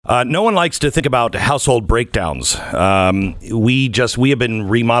No one likes to think about household breakdowns. We have been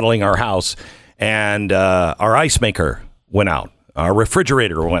remodeling our house, and our ice maker went out. Our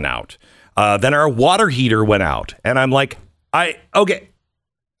refrigerator went out. Then our water heater went out. And I'm like, how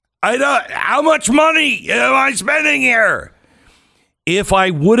much money am I spending here? If I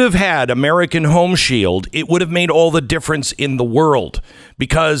would have had American Home Shield, it would have made all the difference in the world,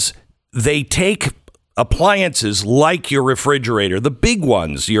 because they take appliances like your refrigerator, the big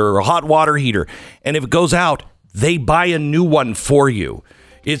ones, your hot water heater, and if it goes out, they buy a new one for you.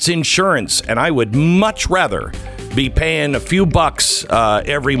 It's insurance, and I would much rather be paying a few bucks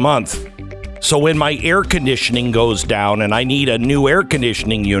every month. So when my air conditioning goes down and I need a new air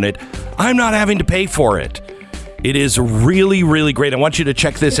conditioning unit, I'm not having to pay for it. It is really, really great. I want you to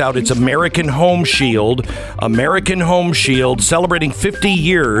check this out. It's American Home Shield. American Home Shield, celebrating 50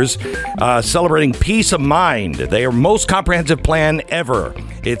 years, celebrating peace of mind. Their most comprehensive plan ever.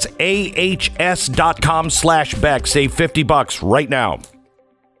 It's ahs.com/Beck. Save $50 right now.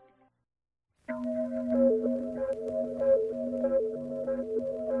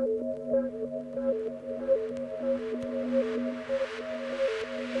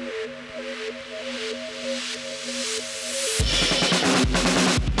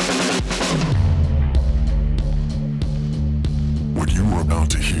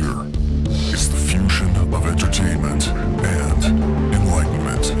 To hear is the fusion of entertainment and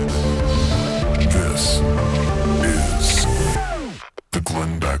enlightenment. This is the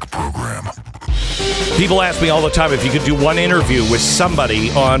Glenn Beck Program. People ask me all the time, if you could do one interview with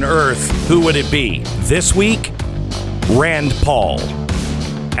somebody on Earth, who would it be? This week, Rand Paul.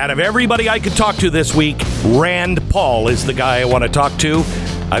 Out of everybody I could talk to this week, Rand Paul is the guy I want to talk to.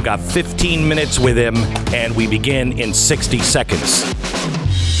 I've got 15 minutes with him, and we begin in 60 seconds.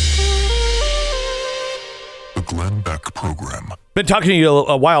 The Glenn Beck Program. Been talking to you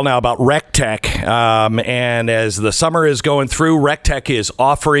a while now about RecTech, and as the summer is going through, RecTech is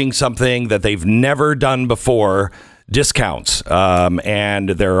offering something that they've never done before, discounts, and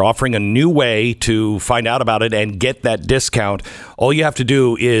they're offering a new way to find out about it and get that discount. All you have to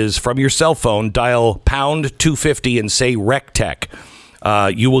do is, from your cell phone, dial pound 250 and say RecTech.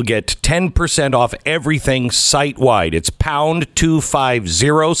 You will get 10% off everything site-wide. It's pound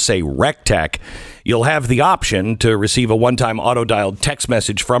 250, say RecTech. You'll have the option to receive a one-time auto-dialed text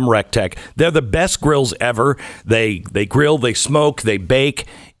message from RecTech. They're the best grills ever. They grill, they smoke, they bake.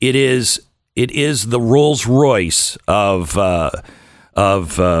 It is the Rolls-Royce of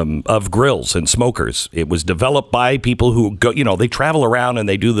grills and smokers. It was developed by people who go, they travel around and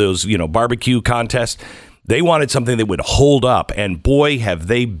they do those, barbecue contests. They wanted something that would hold up, and boy, have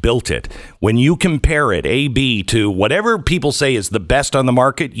they built it. When you compare it, AB, to whatever people say is the best on the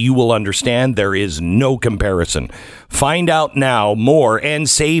market, you will understand there is no comparison. Find out now more and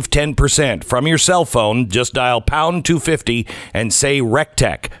save 10% from your cell phone. Just dial pound 250 and say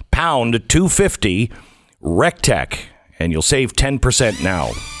RecTech. Pound 250 RecTech, and you'll save 10%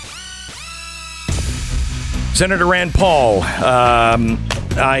 now. Senator Rand Paul,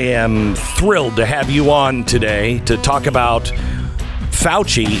 I am thrilled to have you on today to talk about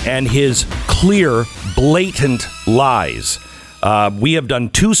Fauci and his clear, blatant lies. We have done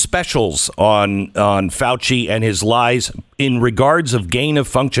two specials on Fauci and his lies in regards of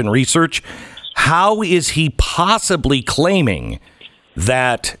gain-of-function research. How is he possibly claiming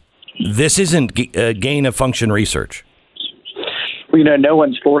that this isn't gain-of-function research? Well, no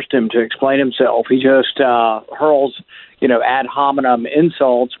one's forced him to explain himself. He just hurls, ad hominem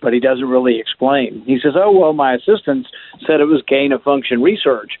insults, but he doesn't really explain. He says, oh, well, my assistants said it was gain-of-function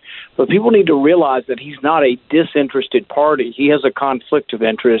research. But people need to realize that he's not a disinterested party. He has a conflict of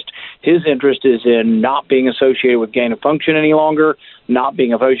interest. His interest is in not being associated with gain-of-function any longer, not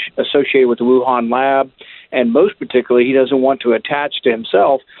being associated with the Wuhan lab, and most particularly, he doesn't want to attach to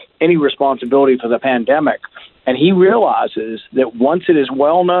himself any responsibility for the pandemic. And he realizes that once it is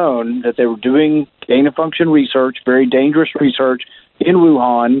well known that they were doing gain-of-function research, very dangerous research in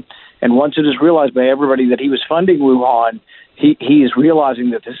Wuhan, and once it is realized by everybody that he was funding Wuhan, he is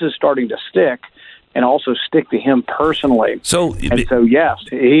realizing that this is starting to stick and also stick to him personally. So yes,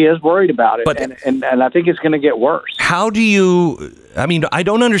 he is worried about it, and I think it's going to get worse. How do you... I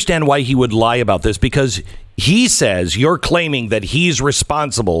don't understand why he would lie about this, because he says you're claiming that he's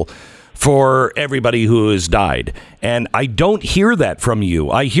responsible for everybody who has died. And I don't hear that from you.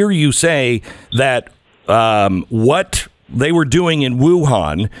 I hear you say that what they were doing in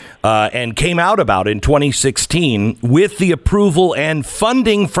Wuhan and came out about in 2016 with the approval and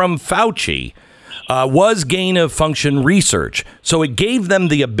funding from Fauci was gain-of-function research. So it gave them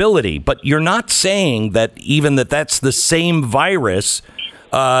the ability. But you're not saying that even that's the same virus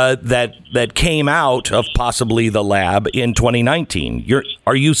that came out of possibly the lab in 2019.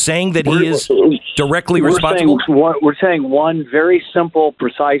 Are you saying that he is directly responsible? We're saying one very simple,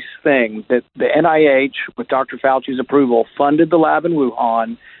 precise thing, that the NIH, with Dr. Fauci's approval, funded the lab in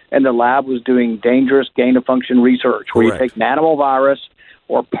Wuhan, and the lab was doing dangerous gain-of-function research, where you take an animal virus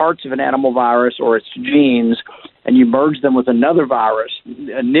or parts of an animal virus or its genes, and you merge them with another virus.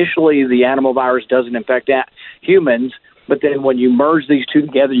 Initially, the animal virus doesn't infect humans, but then when you merge these two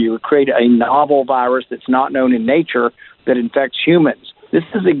together, you would create a novel virus that's not known in nature that infects humans. This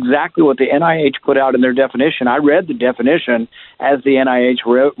is exactly what the NIH put out in their definition. I read the definition as the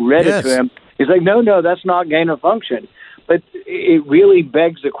NIH read it to him. He's like, no, that's not gain of function. But it really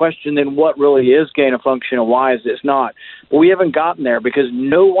begs the question, then what really is gain of function and why is this not? Well, we haven't gotten there because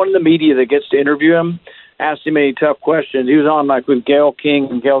no one in the media that gets to interview him asked him any tough questions. He was on with Gayle King,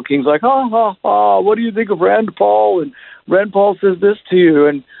 and Gayle King's like, what do you think of Rand Paul? And Rand Paul says this to you,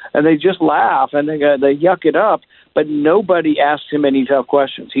 and they just laugh and they yuck it up. But nobody asks him any tough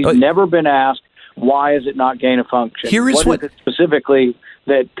questions. He's never been asked, why is it not gain of function? What is it specifically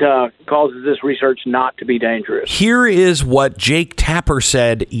that causes this research not to be dangerous? Here is what Jake Tapper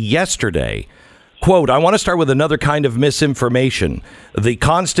said yesterday. Quote, I want to start with another kind of misinformation. The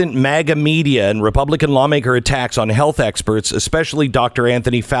constant MAGA media and Republican lawmaker attacks on health experts, especially Dr.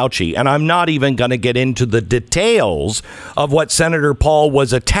 Anthony Fauci. And I'm not even going to get into the details of what Senator Paul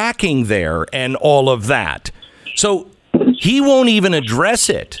was attacking there and all of that. So he won't even address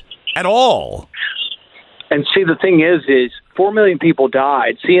it at all. And see, the thing is 4 million people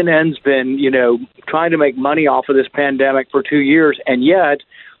died. CNN's been, trying to make money off of this pandemic for 2 years, and yet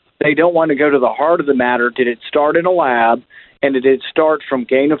they don't want to go to the heart of the matter. Did it start in a lab? And did it start from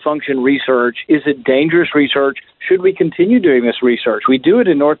gain-of-function research? Is it dangerous research? Should we continue doing this research? We do it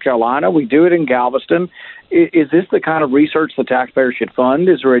in North Carolina. We do it in Galveston. Is this the kind of research the taxpayers should fund?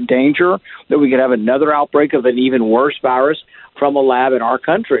 Is there a danger that we could have another outbreak of an even worse virus from a lab in our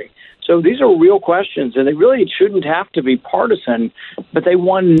country? So these are real questions, and they really shouldn't have to be partisan, but they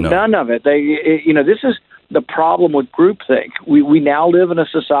won none of it. This is the problem with groupthink. We now live in a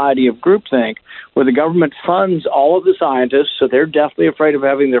society of groupthink where the government funds all of the scientists, so they're definitely afraid of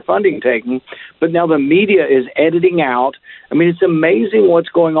having their funding taken. But now the media is editing out. I mean, it's amazing what's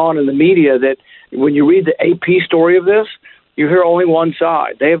going on in the media that when you read the AP story of this, you hear only one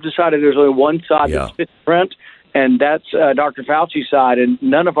side. They have decided there's only one side that's fit to print, and that's Dr. Fauci's side, and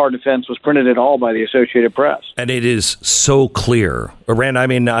none of our defense was printed at all by the Associated Press. And it is so clear. Rand, I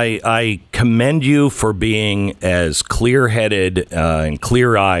mean, I commend you for being as clear-headed and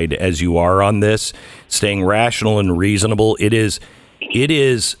clear-eyed as you are on this, staying rational and reasonable. It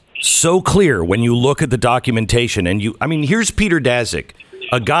is so clear when you look at the documentation. And here's Peter Daszak,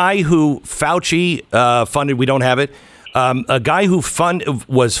 a guy who Fauci funded. We don't have it. A guy who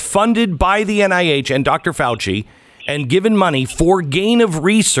was funded by the NIH and Dr. Fauci and given money for gain of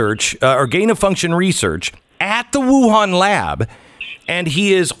research or gain of function research at the Wuhan lab. And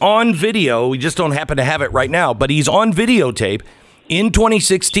he is on video. We just don't happen to have it right now, but he's on videotape in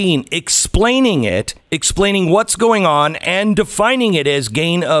 2016 explaining what's going on and defining it as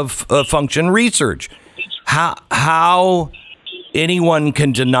gain of function research. How anyone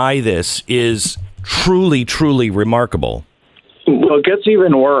can deny this is truly, truly remarkable. Well, it gets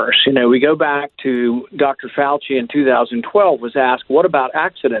even worse. We go back to Dr. Fauci in 2012 was asked, what about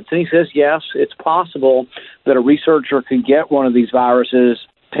accidents? And he says, yes, it's possible that a researcher could get one of these viruses,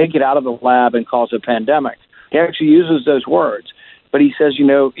 take it out of the lab, and cause a pandemic. He actually uses those words. But he says,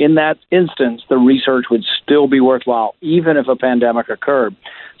 in that instance, the research would still be worthwhile, even if a pandemic occurred.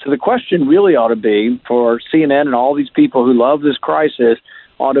 So the question really ought to be for CNN and all these people who love this crisis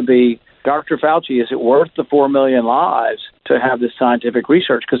ought to be, Dr. Fauci, is it worth the 4 million lives to have this scientific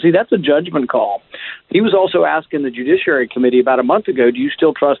research? Because, see, that's a judgment call. He was also asking the Judiciary Committee about a month ago, do you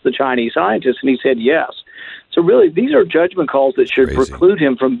still trust the Chinese scientists? And he said yes. So really, these are judgment calls that should preclude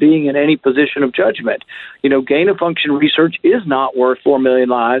him from being in any position of judgment. Gain-of-function research is not worth 4 million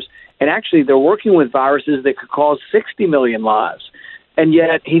lives. And actually, they're working with viruses that could cause 60 million lives. And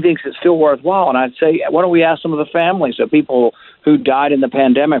yet he thinks it's still worthwhile. And I'd say, why don't we ask some of the families of people who died in the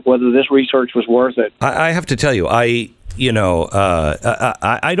pandemic whether this research was worth it? I have to tell you, I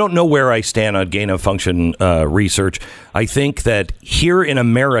don't know where I stand on gain of function research. I think that here in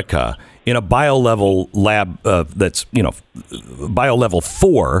America, in a biolevel lab that's, biolevel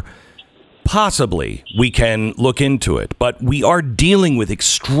 4, possibly we can look into it. But we are dealing with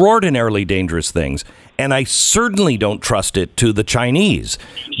extraordinarily dangerous things. And I certainly don't trust it to the Chinese.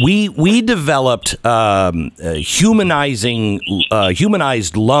 We developed humanized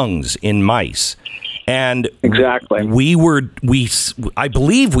lungs in mice. And exactly, I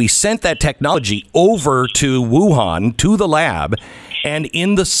believe we sent that technology over to Wuhan, to the lab, and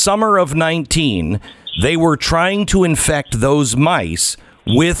in the summer of 19, they were trying to infect those mice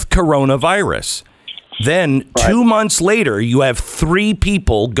with coronavirus. Then 2 months later, you have 3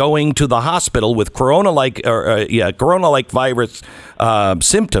 people going to the hospital with corona-like virus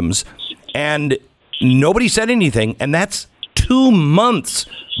symptoms, and nobody said anything. And that's 2 months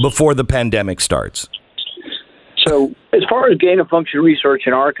before the pandemic starts. So as far as gain-of-function research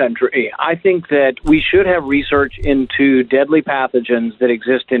in our country, I think that we should have research into deadly pathogens that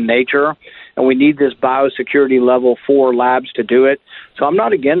exist in nature, and we need this biosecurity level 4 labs to do it. So I'm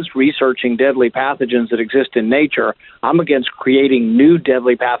not against researching deadly pathogens that exist in nature. I'm against creating new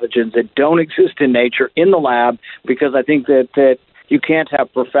deadly pathogens that don't exist in nature in the lab, because I think that you can't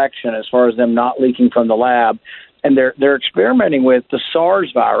have perfection as far as them not leaking from the lab. And they're experimenting with the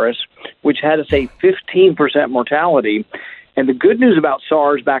SARS virus, which had a 15% mortality. And the good news about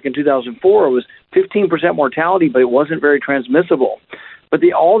SARS back in 2004 was 15% mortality, but it wasn't very transmissible. But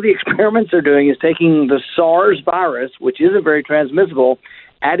all the experiments they're doing is taking the SARS virus, which isn't very transmissible,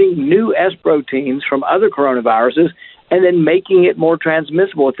 adding new S proteins from other coronaviruses, and then making it more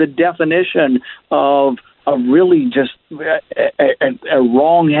transmissible. It's a definition of really just a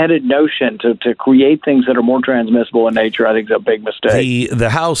wrong-headed notion to create things that are more transmissible in nature. I think is a big mistake. The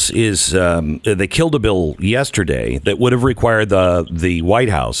House is they killed a bill yesterday that would have required the White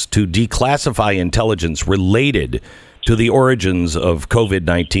House to declassify intelligence related to the origins of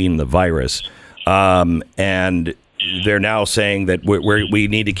COVID-19, the virus, and they're now saying that we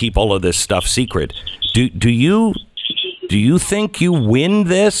need to keep all of this stuff secret. Do you think you win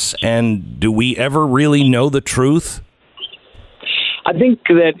this, and do we ever really know the truth? I think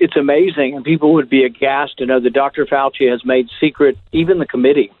that it's amazing, and people would be aghast to know that Dr. Fauci has made secret even the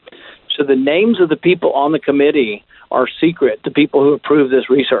committee. So the names of the people on the committee are secret, the people who approve this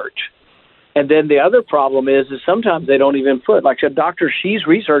research. And then the other problem is sometimes they don't even put, like I said, Dr. Xi's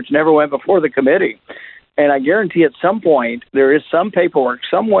research never went before the committee. And I guarantee at some point there is some paperwork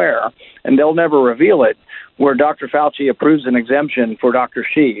somewhere, and they'll never reveal it, where Dr. Fauci approves an exemption for Dr.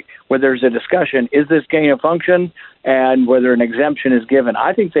 Xi, where there's a discussion, is this gain of function, and whether an exemption is given.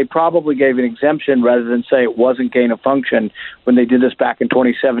 I think they probably gave an exemption rather than say it wasn't gain of function when they did this back in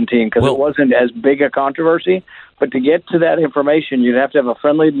 2017, because it wasn't as big a controversy. But to get to that information, you'd have to have a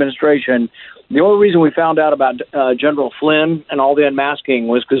friendly administration. The only reason we found out about General Flynn and all the unmasking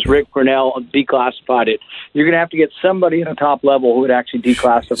was because Rick Grinnell declassified it. You're going to have to get somebody at a top level who would actually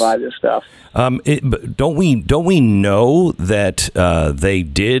declassify this stuff. Don't we know that they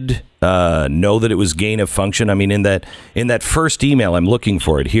did know that it was gain of function? I mean, in that first email, I'm looking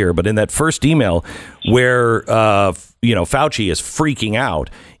for it here, but in that first email where Fauci is freaking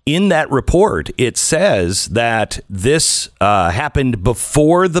out. In that report, it says that this happened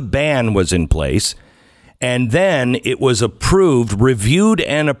before the ban was in place, and then it was reviewed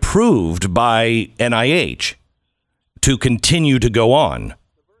and approved by NIH to continue to go on.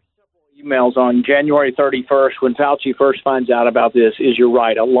 Emails on January 31st when Fauci first finds out about this is, you're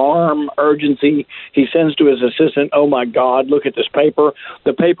right, alarm, urgency. He sends to his assistant, oh my God, look at this paper.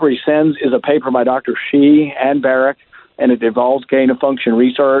 The paper he sends is a paper by Dr. Xi and Beck, and it involves gain-of-function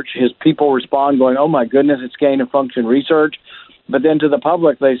research. His people respond going, oh my goodness, it's gain-of-function research. But then to the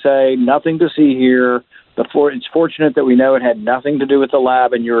public, they say, nothing to see here. It's fortunate that we know it had nothing to do with the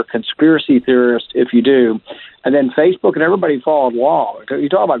lab, and you're a conspiracy theorist if you do. And then Facebook and everybody followed along. You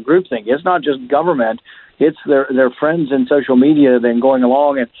talk about groupthink. It's not just government. It's their friends in social media then going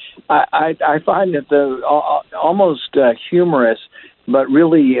along. And I find it almost humorous, but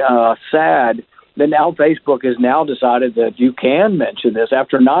really sad that now Facebook has now decided that you can mention this.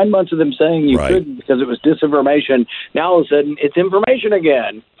 After 9 months of them saying you couldn't because it was disinformation, now all of a sudden it's information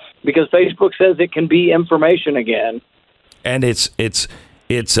again, because Facebook says it can be information again. And it's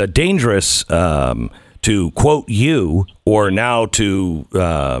dangerous to quote you, or now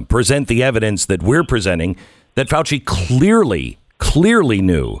to present the evidence that we're presenting, that Fauci clearly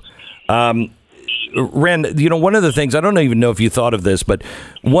knew. Ren, one of the things, I don't even know if you thought of this, but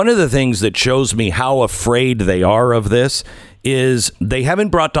one of the things that shows me how afraid they are of this is they haven't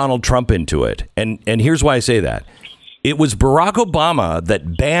brought Donald Trump into it. And here's why I say that. It was Barack Obama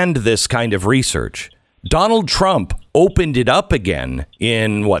that banned this kind of research. Donald Trump opened it up again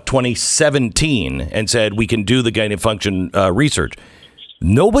in 2017 and said we can do the gain of function research.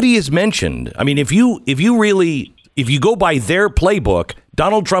 Nobody is mentioned. I mean, if you go by their playbook,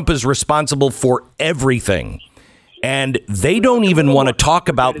 Donald Trump is responsible for everything. And they don't even want to talk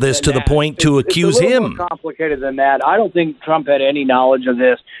about this to the point to accuse him. It's a little him. more complicated than that. I don't think Trump had any knowledge of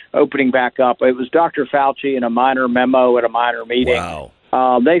this opening back up. It was Dr. Fauci in a minor memo at a minor meeting. Wow.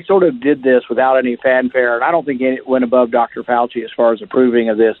 They sort of did this without any fanfare, and I don't think it went above Dr. Fauci as far as approving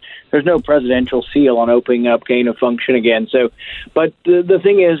of this. There's no presidential seal on opening up gain of function again. So, but the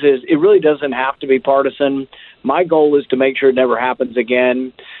thing is it really doesn't have to be partisan. My goal is to make sure it never happens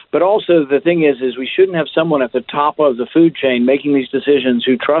again. But also the thing is we shouldn't have someone at the top of the food chain making these decisions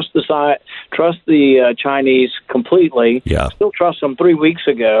who trust the Chinese completely, still trust them 3 weeks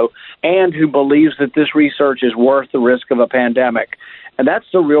ago, and who believes that this research is worth the risk of a pandemic. And that's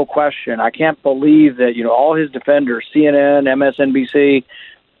the real question. I can't believe that, all his defenders, CNN, MSNBC,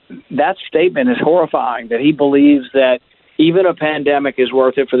 that statement is horrifying, that he believes that even a pandemic is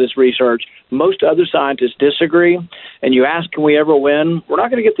worth it for this research. Most other scientists disagree. And you ask, can we ever win? We're not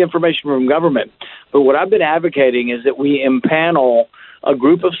going to get the information from government. But what I've been advocating is that we impanel a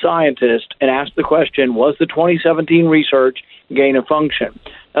group of scientists and ask the question, was the 2017 research gain of function?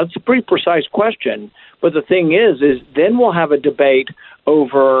 That's a pretty precise question. But the thing is then we'll have a debate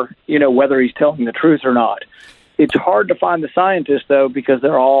over, whether he's telling the truth or not. It's hard to find the scientists, though, because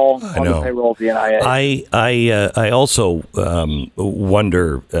they're all on the payroll of the NIH. I also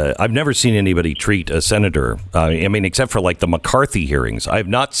wonder, I've never seen anybody treat a senator, except for like the McCarthy hearings. I've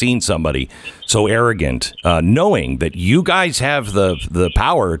not seen somebody so arrogant, knowing that you guys have the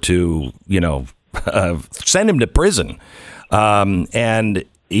power to, send him to prison. And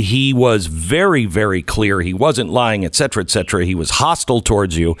he was very, very clear. He wasn't lying, et cetera, et cetera. He was hostile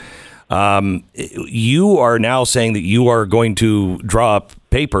towards you. You are now saying that you are going to draw up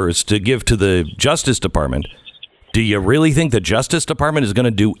papers to give to the Justice Department. Do you really think the Justice Department is going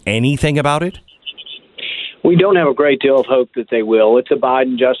to do anything about it? We don't have a great deal of hope that they will. It's a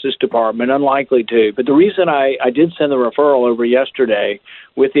Biden Justice Department, unlikely to. But the reason I did send the referral over yesterday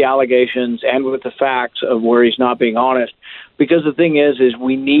with the allegations and with the facts of where he's not being honest, because the thing is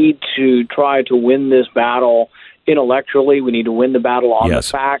we need to try to win this battle intellectually. We need to win the battle on the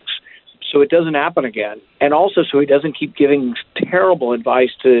facts, so it doesn't happen again. And also so he doesn't keep giving terrible advice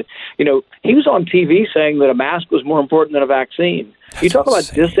to, he was on TV saying that a mask was more important than a vaccine. You talk about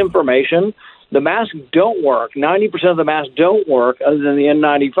disinformation. The masks don't work. 90% of the masks don't work other than the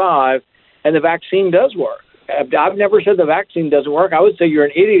N95, and the vaccine does work. I've never said the vaccine doesn't work. I would say you're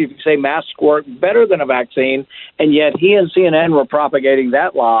an idiot if you say masks work better than a vaccine, and yet he and CNN were propagating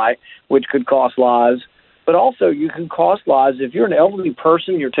that lie, which could cost lives. But also, you can cost lives. If you're an elderly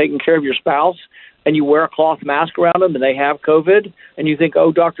person, you're taking care of your spouse, and you wear a cloth mask around them, and they have COVID, and you think,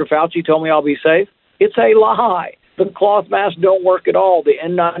 oh, Dr. Fauci told me I'll be safe. It's a lie. The cloth masks don't work at all. The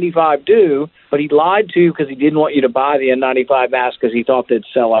N95 do, but he lied to you because he didn't want you to buy the N95 mask because he thought they'd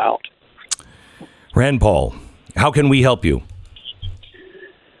sell out. Rand Paul, how can we help you?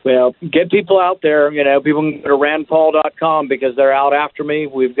 Well, get people out there. People can go to randpaul.com because they're out after me.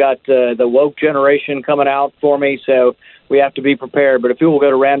 We've got the woke generation coming out for me, so we have to be prepared. But if people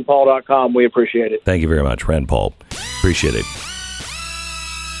go to randpaul.com, we appreciate it. Thank you very much, Rand Paul. Appreciate it.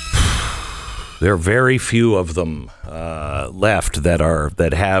 There are very few of them left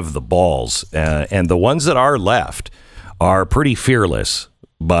that have the balls, and the ones that are left are pretty fearless.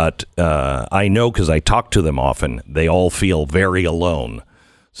 But I know because I talk to them often, they all feel very alone.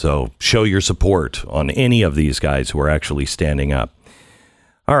 So show your support on any of these guys who are actually standing up.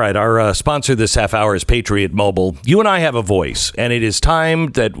 All right, our sponsor this half hour is Patriot Mobile. You and I have a voice, and it is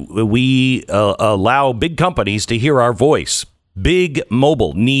time that we allow big companies to hear our voice. Big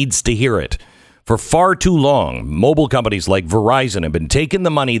Mobile needs to hear it. For far too long, mobile companies like Verizon have been taking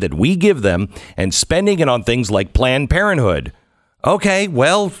the money that we give them and spending it on things like Planned Parenthood. Okay,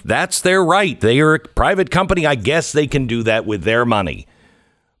 well, that's their right. They are a private company. I guess they can do that with their money.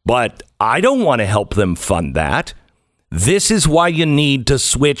 But I don't want to help them fund that. This is why you need to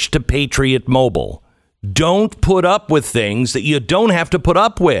switch to Patriot Mobile. Don't put up with things that you don't have to put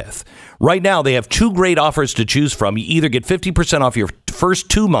up with. Right now, they have two great offers to choose from. You either get 50% off your first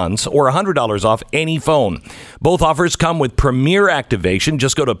 2 months or $100 off any phone. Both offers come with Premier activation.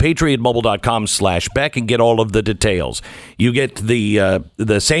 Just go to patriotmobile.com/Beck and get all of the details. You get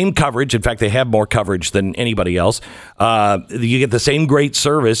the same coverage. In fact, they have more coverage than anybody else. You get the same great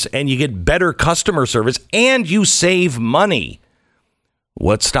service, and you get better customer service, and you save money.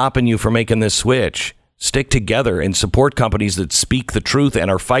 What's stopping you from making this switch? Stick together and support companies that speak the truth and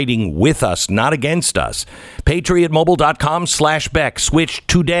are fighting with us, not against us. PatriotMobile.com/Beck. Switch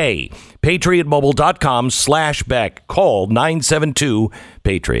today. PatriotMobile.com/Beck. Call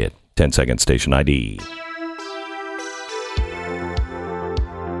 972-PATRIOT. 10-second station ID.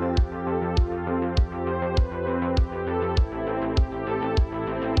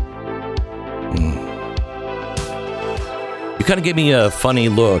 You kind of gave me a funny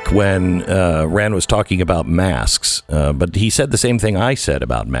look when Rand was talking about masks, but he said the same thing I said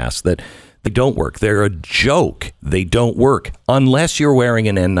about masks, that they don't work. They're a joke. They don't work unless you're wearing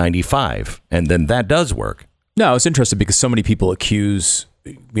an N95, and then that does work. No, I was interested because so many people accuse,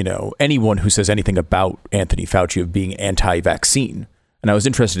 anyone who says anything about Anthony Fauci of being anti-vaccine. And I was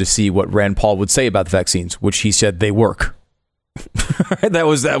interested to see what Rand Paul would say about the vaccines, which he said they work. That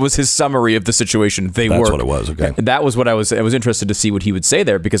was his summary of the situation. That's what it was. Okay, that was what I was interested to see what he would say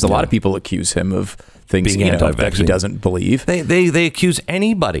there, because a lot of people accuse him of things that he doesn't believe. They accuse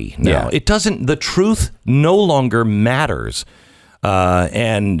anybody now. Yeah. It doesn't. The truth no longer matters,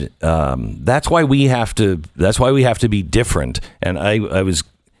 and that's why we have to. That's why we have to be different. And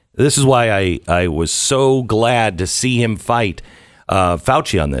This is why I was so glad to see him fight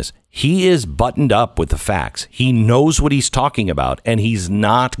Fauci on this. He is buttoned up with the facts. He knows what he's talking about, and he's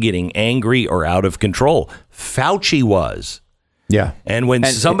not getting angry or out of control. Fauci was. Yeah. And when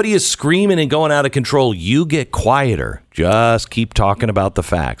somebody is screaming and going out of control, you get quieter. Just keep talking about the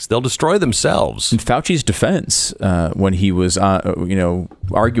facts. They'll destroy themselves. In Fauci's defense, when he was,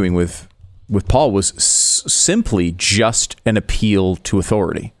 arguing with Paul, was simply just an appeal to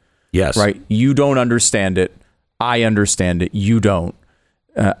authority. Yes. Right. You don't understand it. I understand it. You don't.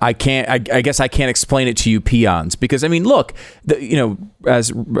 I can't. I guess I can't explain it to you peons, because look,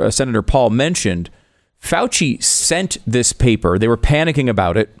 as Senator Paul mentioned, Fauci sent this paper. They were panicking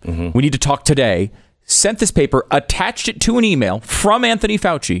about it. Mm-hmm. We need to talk today. Sent this paper, attached it to an email from Anthony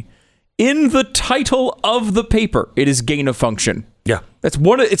Fauci. In the title of the paper, it is gain of function. Yeah,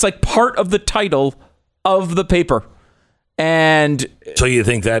 it's like part of the title of the paper. And so you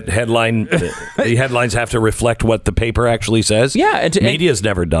think that the headlines have to reflect what the paper actually says? Yeah. Media's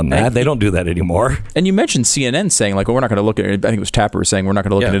never done that. They don't do that anymore. And you mentioned CNN saying, we're not going to look at it. I think it was Tapper saying, we're not going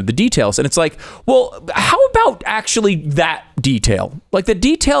to look into the details. And it's like, well, how about actually that detail? Like the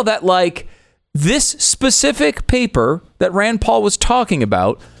detail that this specific paper that Rand Paul was talking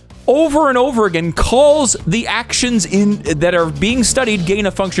about over and over again calls the actions that are being studied gain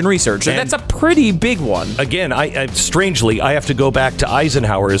of function research. And that's a pretty big one. Again, strangely, I have to go back to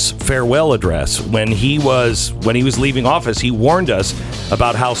Eisenhower's farewell address. When he was leaving office, he warned us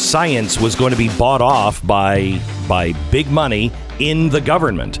about how science was going to be bought off by big money in the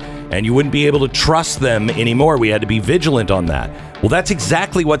government, and you wouldn't be able to trust them anymore. We had to be vigilant on that. Well, that's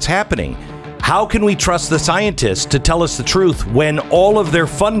exactly what's happening. How can we trust the scientists to tell us the truth when all of their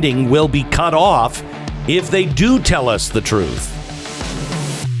funding will be cut off if they do tell us the truth?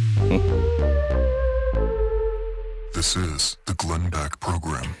 This is the Glenn Beck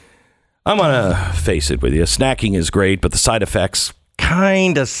Program. I'm going to face it with you. Snacking is great, but the side effects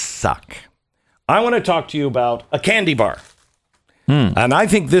kind of suck. I want to talk to you about a candy bar. And I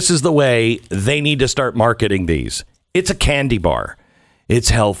think this is the way they need to start marketing these. It's a candy bar. It's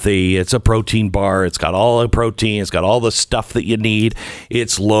healthy. It's a protein bar. It's got all the protein. It's got all the stuff that you need.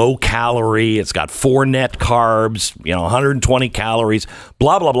 It's low calorie. It's got 4 net carbs, 120 calories,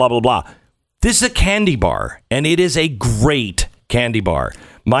 blah, blah, blah, blah, blah. This is a candy bar, and it is a great candy bar.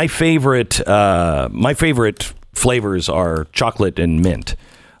 My favorite flavors are chocolate and mint.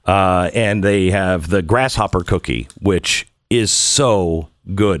 And they have the grasshopper cookie, which is so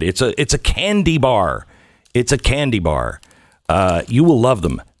good. It's a candy bar. It's a candy bar. You will love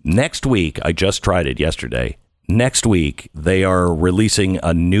them. Next week, I just tried it yesterday. Next week, they are releasing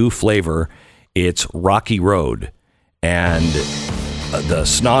a new flavor. It's Rocky Road. And the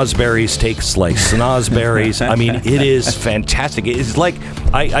snozberries tastes like snozberries. I mean, it is fantastic. It's like,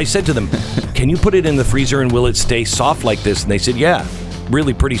 I said to them, can you put it in the freezer and will it stay soft like this? And they said, yeah,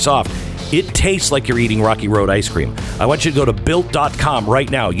 really pretty soft. It tastes like you're eating Rocky Road ice cream. I want you to go to Built.com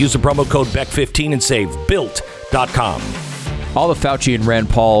right now. Use the promo code BECK15 and save Built.com. All the Fauci and Rand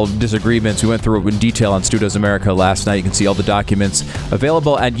Paul disagreements, we went through it in detail on Stu Does America last night. You can see all the documents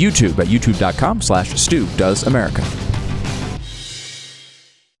available at YouTube at youtube.com/Stu Does America.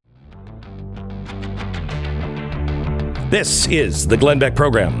 This is the Glenn Beck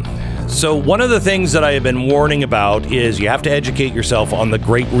Program. So one of the things that I have been warning about is you have to educate yourself on the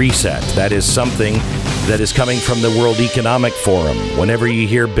Great Reset. That is something that is coming from the World Economic Forum. Whenever you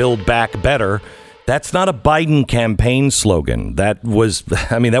hear Build Back Better, that's not a Biden campaign slogan. That was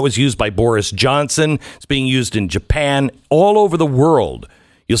used by Boris Johnson. It's being used in Japan, all over the world.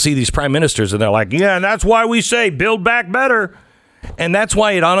 You'll see these prime ministers and they're like, yeah, and that's why we say Build Back Better. And that's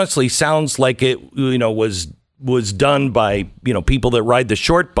why it honestly sounds like it, was done by, people that ride the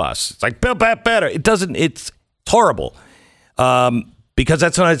short bus. It's like Build Back Better. It doesn't, it's horrible. Because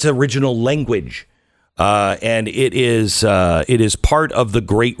that's not its original language. And it is part of the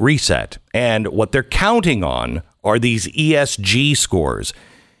Great Reset. And what they're counting on are these ESG scores: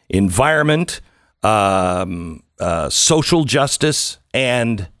 environment, social justice,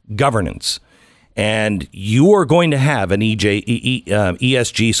 and governance. And you are going to have an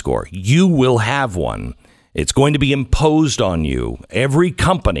ESG score. You will have one. It's going to be imposed on you. Every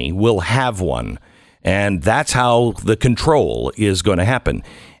company will have one. And that's how the control is going to happen.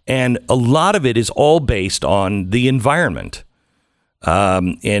 And a lot of it is all based on the environment.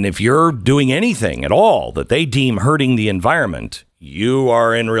 And if you're doing anything at all that they deem hurting the environment, you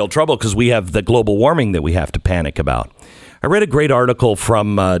are in real trouble, because we have the global warming that we have to panic about. I read a great article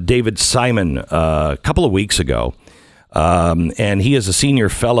from David Simon a couple of weeks ago, and he is a senior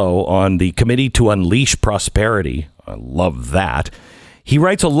fellow on the Committee to Unleash Prosperity. I love that. He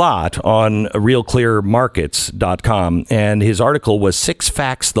writes a lot on realclearmarkets.com, and his article was 6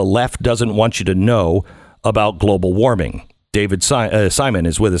 Facts the Left Doesn't Want You to Know About Global Warming. David Simon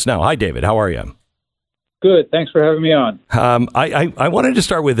is with us now. Hi, David. How are you? Good. Thanks for having me on. I wanted to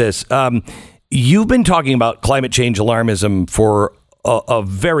start with this. You've been talking about climate change alarmism for a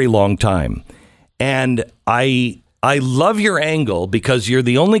very long time. And I love your angle, because you're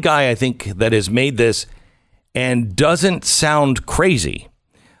the only guy, I think, that has made this and doesn't sound crazy.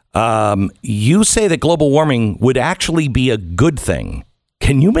 You say that global warming would actually be a good thing.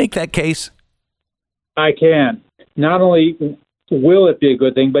 Can you make that case? I can. Not only will it be a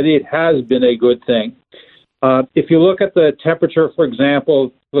good thing, but it has been a good thing. If you look at the temperature, for example,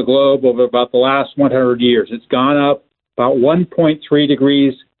 of the globe over about the last 100 years, it's gone up about 1.3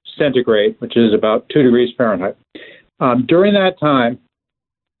 degrees centigrade, which is about 2 degrees Fahrenheit. During that time,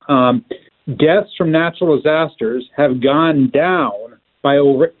 deaths from natural disasters have gone down by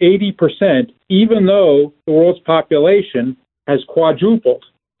over 80%, even though the world's population has quadrupled.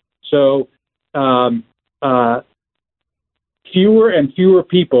 So fewer and fewer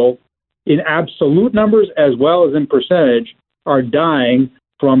people, in absolute numbers as well as in percentage, are dying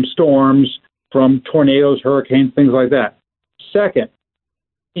from storms, from tornadoes, hurricanes, things like that. Second,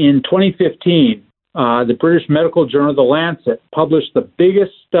 in 2015, the British medical journal The Lancet published the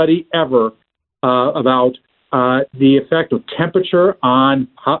biggest study ever about the effect of temperature on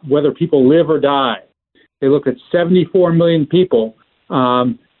whether people live or die. They looked at 74 million people,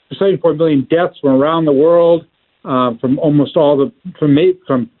 74 million deaths from around the world, from most of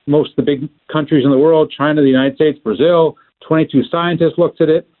the big countries in the world: China, the United States, Brazil. 22 scientists looked at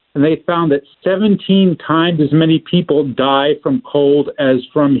it, and they found that 17 times as many people die from cold as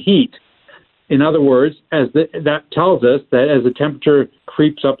from heat. In other words, that tells us that as the temperature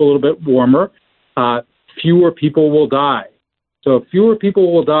creeps up a little bit warmer, fewer people will die. So if fewer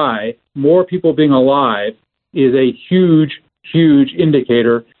people will die, more people being alive is a huge, huge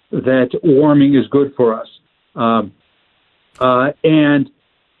indicator that warming is good for us. And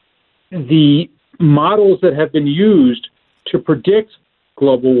the models that have been used to predict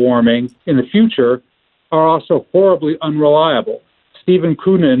global warming in the future are also horribly unreliable. Stephen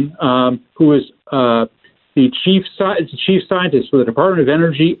Koonin, who is the chief scientist for the Department of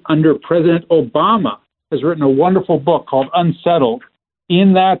Energy under President Obama, has written a wonderful book called Unsettled.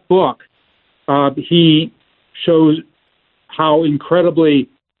 In that book, he shows how incredibly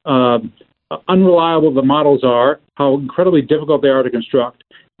unreliable the models are, how incredibly difficult they are to construct.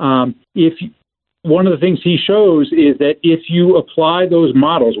 One of the things he shows is that if you apply those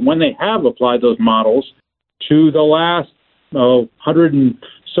models, when they have applied those models to the last 100 and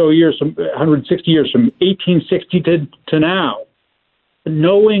so years, 160 years from 1860 to now,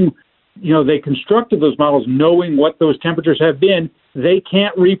 knowing, they constructed those models knowing what those temperatures have been, they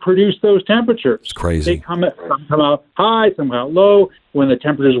can't reproduce those temperatures. It's crazy. They come out high, some come out low. When the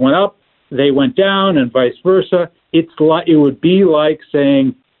temperatures went up, they went down, and vice versa. It would be like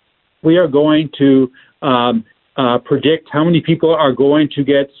saying we are going to predict how many people are going to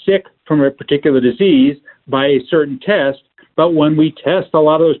get sick from a particular disease by a certain test. But when we test a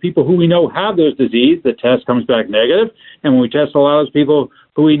lot of those people who we know have those disease, the test comes back negative. And when we test a lot of those people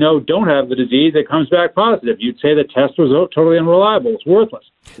who we know don't have the disease, it comes back positive. You'd say the test was totally unreliable. It's worthless.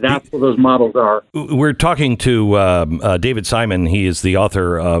 That's what those models are. We're talking to David Simon. He is the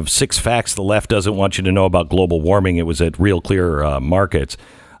author of 6 Facts the Left Doesn't Want You to Know About Global Warming. It was at Real Clear Markets,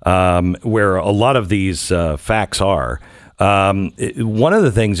 where a lot of these facts are. One of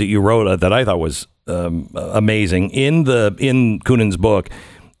the things that you wrote that I thought was amazing in Koonin's book,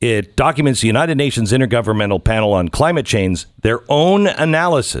 it documents the United Nations Intergovernmental Panel on Climate Change. Their own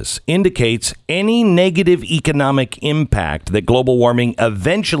analysis indicates any negative economic impact that global warming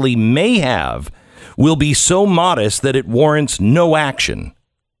eventually may have will be so modest that it warrants no action.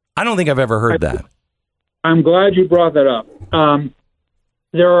 I don't think I've ever heard that. I'm glad you brought that up.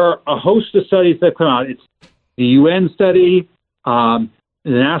 There are a host of studies that come out. It's the UN study, the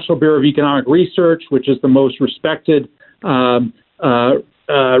National Bureau of Economic Research, which is the most respected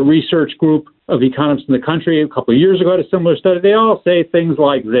research group of economists in the country, a couple of years ago had a similar study. They all say things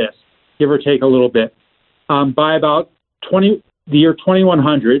like this, give or take a little bit. By about the year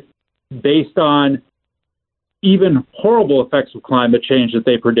 2100, based on even horrible effects of climate change that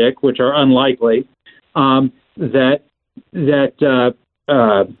they predict, which are unlikely, that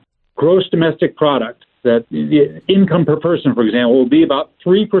gross domestic product, that the income per person, for example, will be about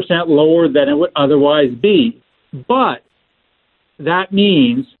 3% lower than it would otherwise be. But that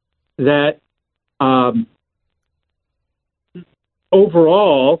means that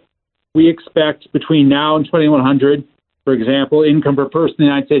overall, we expect between now and 2100, for example, income per person in the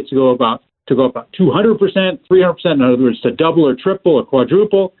United States to go about 200%, 300%, in other words, to double or triple or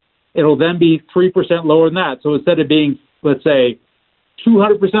quadruple. It'll then be 3% lower than that. So instead of being, let's say,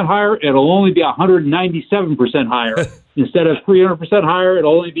 200% higher, it'll only be 197% higher. Instead of 300% higher,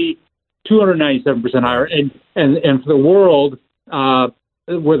 it'll only be 297% higher. And for the world,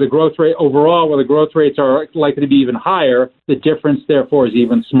 where the growth rates are likely to be even higher, the difference, therefore, is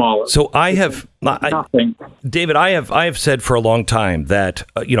even smaller. So nothing. David, I have said for a long time that,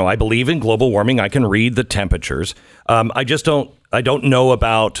 I believe in global warming. I can read the temperatures. I don't know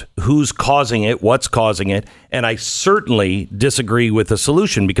about who's causing it, what's causing it. And I certainly disagree with the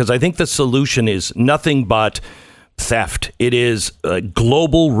solution, because I think the solution is nothing but theft. It is a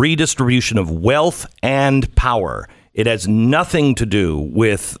global redistribution of wealth and power. It has nothing to do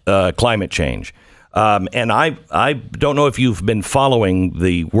with climate change. And I don't know if you've been following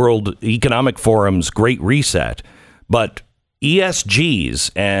the World Economic Forum's Great Reset, but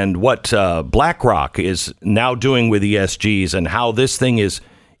ESGs and what BlackRock is now doing with ESGs and how this thing is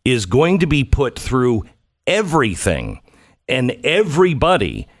going to be put through everything and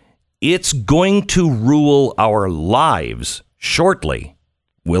everybody. It's going to rule our lives shortly,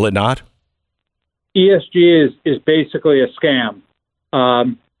 will it not? ESG is basically a scam.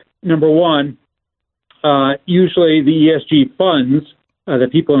 Number one, usually the ESG funds that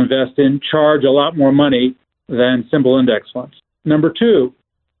people invest in charge a lot more money than simple index funds. Number two,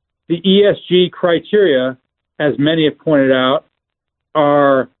 the ESG criteria, as many have pointed out,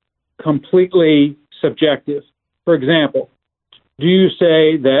 are completely subjective. For example, do you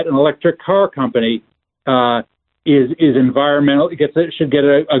say that an electric car company is environmental, should get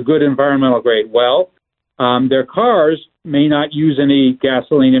a good environmental grade? Well, their cars may not use any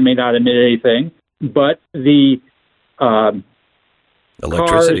gasoline and may not emit anything, but the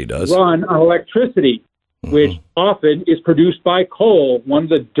electricity cars does run on electricity, which often is produced by coal. One of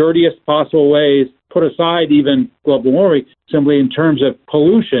the dirtiest possible ways, put aside even global warming, simply in terms of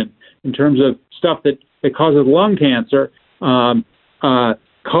pollution, in terms of stuff that causes lung cancer.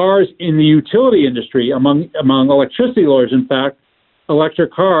 Cars in the utility industry, among electricity lawyers, in fact,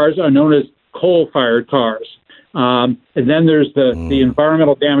 electric cars are known as coal-fired cars. And then there's the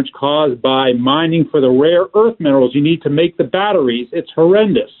environmental damage caused by mining for the rare earth minerals you need to make the batteries. It's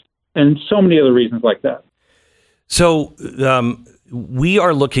horrendous. And so many other reasons like that. So we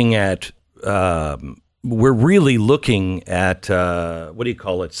are looking at, we're really looking at,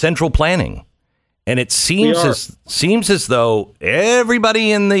 central planning. And it seems as though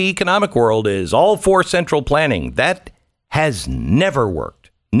everybody in the economic world is all for central planning. That has never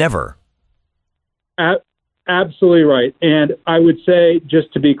worked. Never. Absolutely right. And I would say,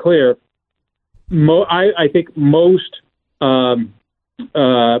 just to be clear, I think most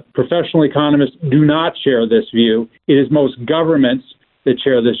professional economists do not share this view. It is most governments that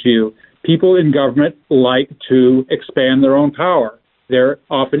share this view. People in government like to expand their own power. They're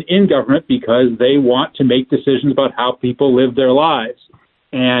often in government because they want to make decisions about how people live their lives.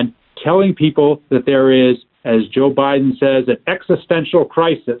 And telling people that there is, as Joe Biden says, an existential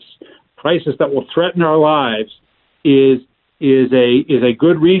crisis that will threaten our lives is a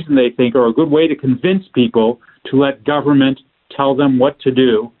good reason, they think, or a good way to convince people to let government tell them what to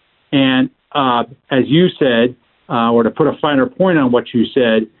do. And as you said, or to put a finer point on what you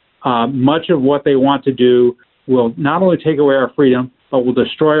said, much of what they want to do will not only take away our freedom, but will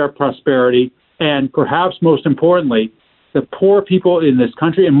destroy our prosperity. And perhaps most importantly, the poor people in this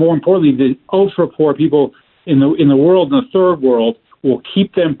country, and more importantly, the ultra poor people in the world, in the third world, will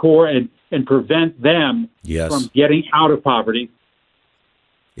keep them poor and prevent them from getting out of poverty.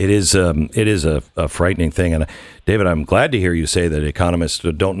 It is a frightening thing. And David, I'm glad to hear you say that economists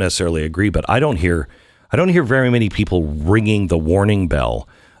don't necessarily agree, but I don't hear very many people ringing the warning bell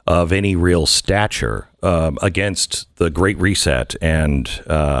of any real stature against the Great Reset and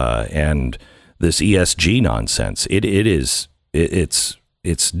this ESG nonsense. It's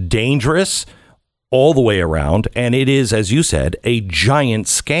dangerous. all the way around, and it is, as you said, a giant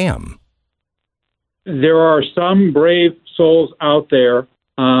scam. There are some brave souls out there,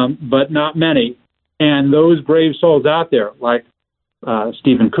 but not many. And those brave souls out there, like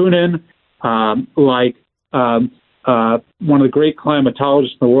Stephen Koonin, like one of the great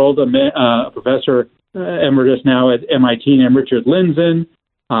climatologists in the world, Professor Emeritus now at MIT, named Richard Lindzen,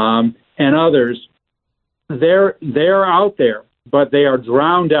 and others, they're out there, but they are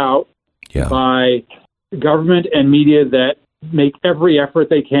drowned out by government and media that make every effort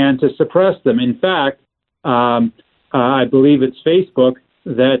they can to suppress them. In fact, I believe it's Facebook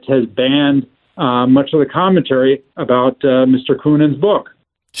that has banned much of the commentary about Mr. Koonin's book.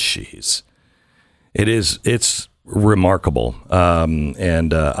 Jeez. It's remarkable.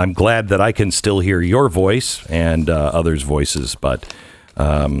 And I'm glad that I can still hear your voice and others' voices, but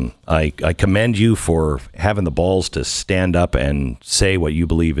I commend you for having the balls to stand up and say what you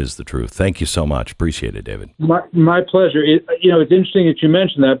believe is the truth. Thank you so much. Appreciate it, David. My pleasure. It's interesting that you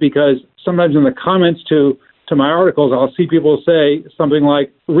mentioned that, because sometimes in the comments to my articles, I'll see people say something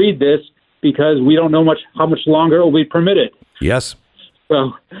like, read this because we don't know how much longer it will be permitted. Yes.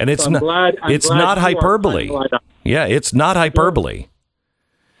 So, and it's I'm glad not hyperbole. Yeah, it's not hyperbole.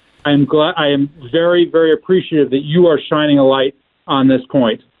 I am very, very appreciative that you are shining a light on this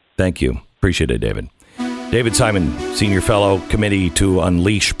point. Thank you. Appreciate it, David. David Simon, Senior Fellow, Committee to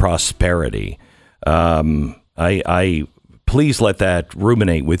Unleash Prosperity. I please let that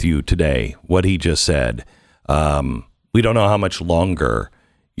ruminate with you today, what he just said. We don't know how much longer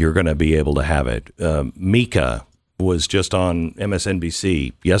you're going to be able to have it. Mika was just on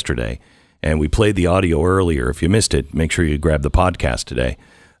MSNBC yesterday, and we played the audio earlier. If you missed it, make sure you grab the podcast today.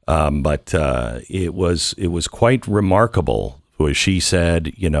 But it was quite remarkable, as she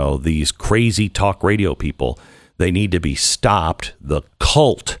said, these crazy talk radio people, they need to be stopped. The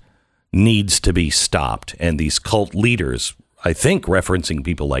cult needs to be stopped. And these cult leaders, I think referencing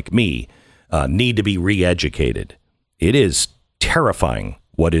people like me, need to be re-educated. It is terrifying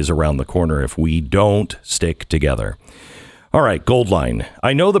what is around the corner if we don't stick together. All right, Goldline.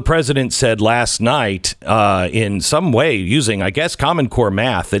 I know the president said last night in some way, using, I guess, Common Core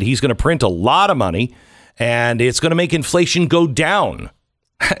math, that he's going to print a lot of money and it's going to make inflation go down.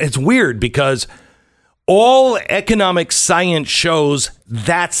 It's weird because all economic science shows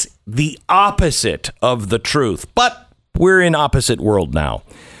that's the opposite of the truth. But we're in opposite world now.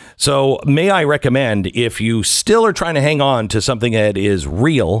 So may I recommend, if you still are trying to hang on to something that is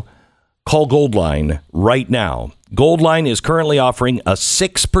real, call Goldline right now. Goldline is currently offering a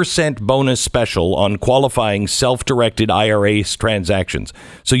 6% bonus special on qualifying self-directed IRA transactions.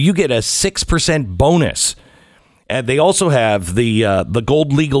 So you get a 6% bonus. And they also have the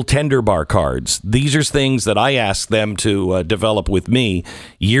Gold Legal Tender Bar cards. These are things that I asked them to develop with me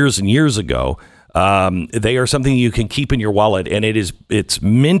years and years ago. They are something you can keep in your wallet, and it's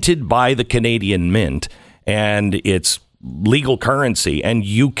minted by the Canadian Mint, and it's legal currency, and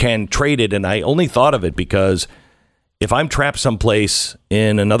you can trade it. And I only thought of it because if I'm trapped someplace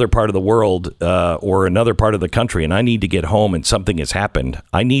in another part of the world or another part of the country and I need to get home and something has happened,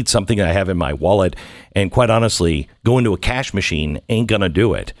 I need something I have in my wallet. And quite honestly, going to a cash machine ain't going to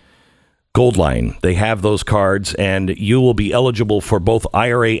do it. Goldline, they have those cards, and you will be eligible for both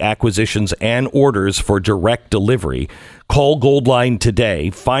IRA acquisitions and orders for direct delivery. Call Goldline today.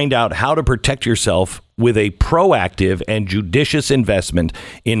 Find out how to protect yourself with a proactive and judicious investment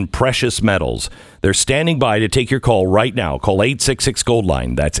in precious metals. They're standing by to take your call right now. Call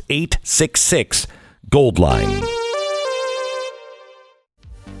 866-GOLDLINE. That's 866-GOLDLINE.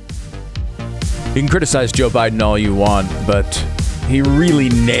 You can criticize Joe Biden all you want, but he really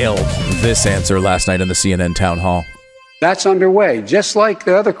nailed this answer last night in the CNN town hall. That's underway, just like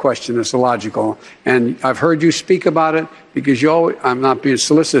the other question is illogical. And I've heard you speak about it because you always, I'm not being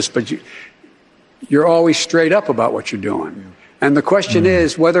solicitous, but you're always straight up about what you're doing. And the question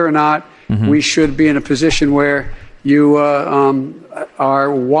is whether or not we should be in a position where you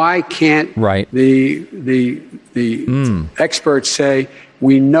are, why can't the experts say,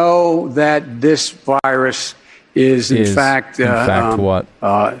 we know that this virus is in fact what?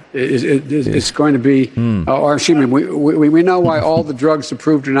 It's going to be, or excuse me, we know why all the drugs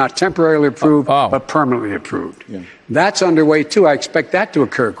approved are not temporarily approved, but permanently approved. Yeah. That's underway, too. I expect that to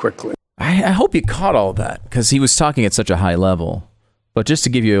occur quickly. I hope you caught all that, because he was talking at such a high level. But just to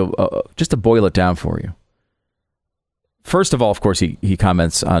give you, just to boil it down for you. First of all, of course, he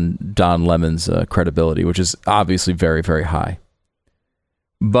comments on Don Lemon's credibility, which is obviously very, very high.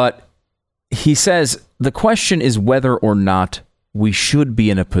 But he says the question is whether or not we should be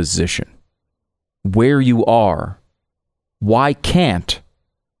in a position where you are. Why can't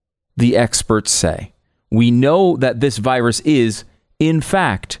the experts say. We know that this virus is, in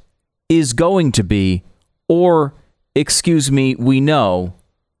fact, is going to be, or, we know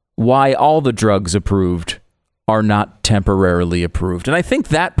why all the drugs approved are not temporarily approved. And I think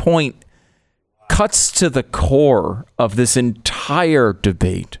that point cuts to the core of this entire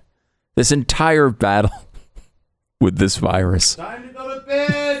debate, this entire battle with this virus. Time to go to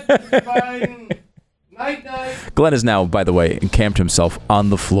bed, Mr. Biden. Night, night. Glenn is now, by the way, encamped himself on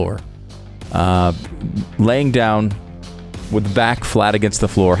the floor, laying down with the back flat against the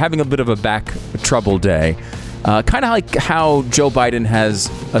floor, having a bit of a back trouble day. Kind of like how Joe Biden has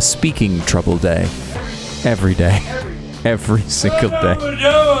a speaking trouble day every day, every single day.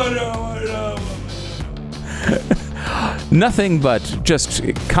 Nothing but just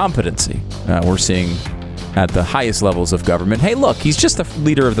competency we're seeing at the highest levels of government. Hey, look, he's just the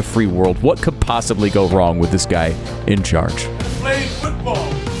leader of the free world. What could possibly go wrong with this guy in charge?